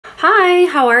Hi,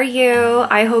 how are you?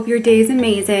 I hope your day is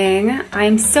amazing.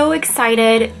 I'm so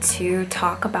excited to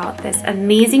talk about this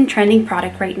amazing trending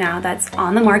product right now that's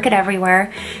on the market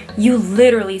everywhere. You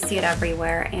literally see it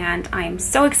everywhere, and I'm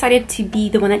so excited to be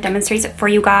the one that demonstrates it for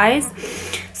you guys.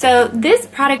 So this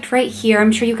product right here,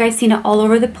 I'm sure you guys seen it all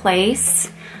over the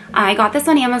place. I got this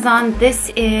on Amazon. This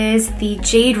is the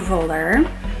Jade Roller,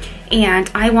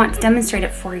 and I want to demonstrate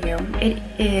it for you. It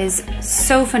is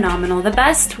so phenomenal. The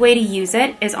best way to use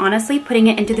it is honestly putting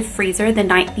it into the freezer the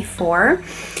night before.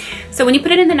 So when you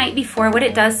put it in the night before, what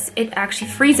it does, it actually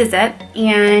freezes it,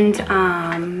 and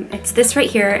it's this right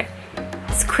here.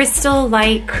 It's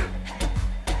crystal-like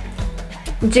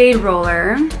Jade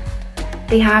Roller.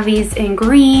 They have these in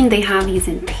green, they have these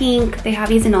in pink, they have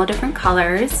these in all different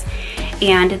colors.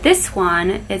 And this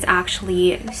one is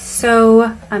actually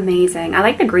so amazing. I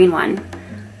like the green one.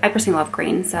 I personally love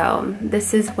green, so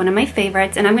this is one of my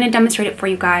favorites, and I'm gonna demonstrate it for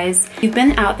you guys. You've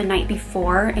been out the night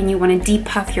before and you wanna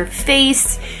depuff your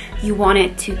face, you want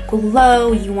it to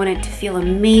glow, you want it to feel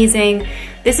amazing.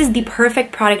 This is the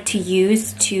perfect product to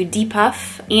use to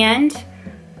depuff and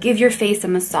give your face a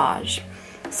massage.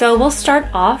 So we'll start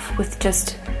off with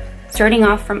just starting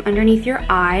off from underneath your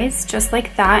eyes, just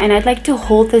like that. And I'd like to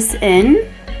hold this in.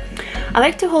 I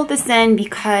like to hold this in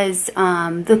because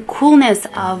the coolness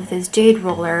of this Jade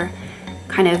Roller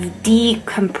kind of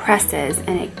decompresses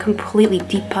and it completely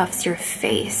depuffs your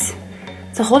face.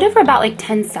 So hold it for about like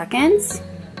 10 seconds.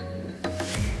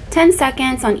 10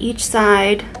 seconds on each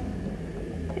side,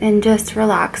 and just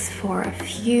relax for a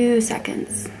few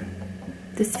seconds.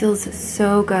 This feels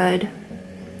so good.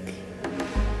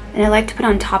 And I like to put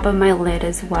on top of my lid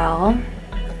as well.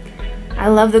 I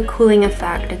love the cooling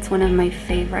effect. It's one of my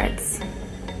favorites.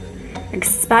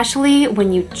 Especially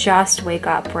when you just wake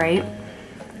up, right?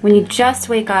 When you just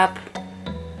wake up,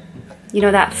 you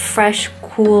know, that fresh,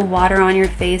 cool water on your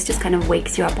face just kind of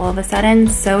wakes you up all of a sudden.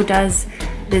 So does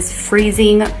this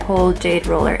freezing cold Jade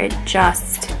Roller. It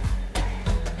just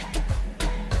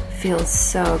feels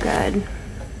so good.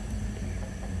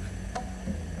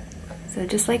 So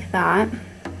just like that.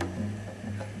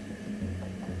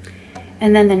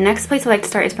 And then the next place I like to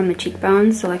start is from the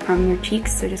cheekbones, so like from your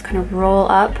cheeks. So just kind of roll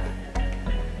up,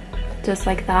 just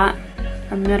like that,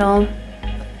 from middle,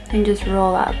 and just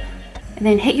roll up. And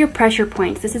then hit your pressure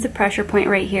points. This is a pressure point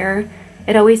right here.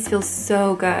 It always feels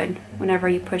so good whenever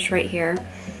you push right here.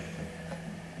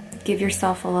 Give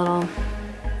yourself a little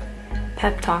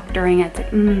pep talk during it.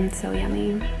 It's like, so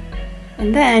yummy.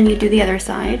 And then you do the other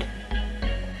side.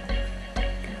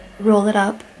 Roll it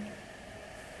up.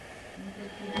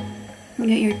 You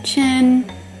get your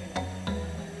chin,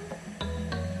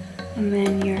 and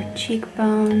then your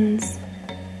cheekbones,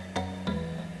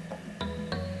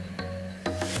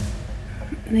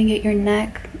 and then get your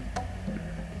neck.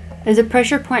 There's a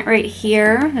pressure point right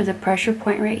here, there's a pressure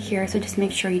point right here, so just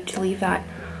make sure you leave that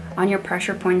on your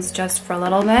pressure points just for a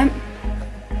little bit.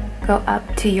 Go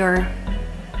up to your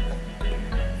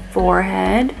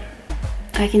forehead.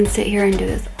 I can sit here and do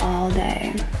this all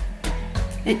day.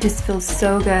 It just feels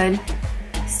so good.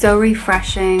 So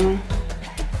refreshing,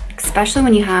 especially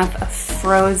when you have a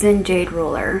frozen Jade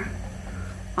Roller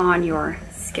on your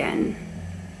skin.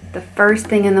 The first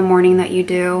thing in the morning that you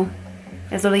do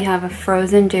is literally have a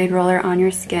frozen Jade Roller on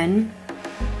your skin,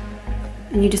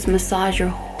 and you just massage your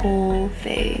whole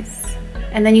face.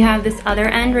 And then you have this other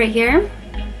end right here,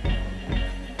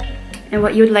 and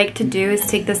what you would like to do is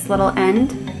take this little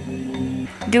end,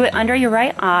 do it under your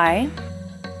right eye,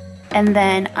 and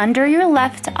then under your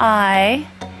left eye.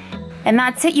 And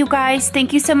that's it, you guys.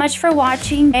 Thank you so much for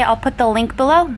watching. I'll put the link below.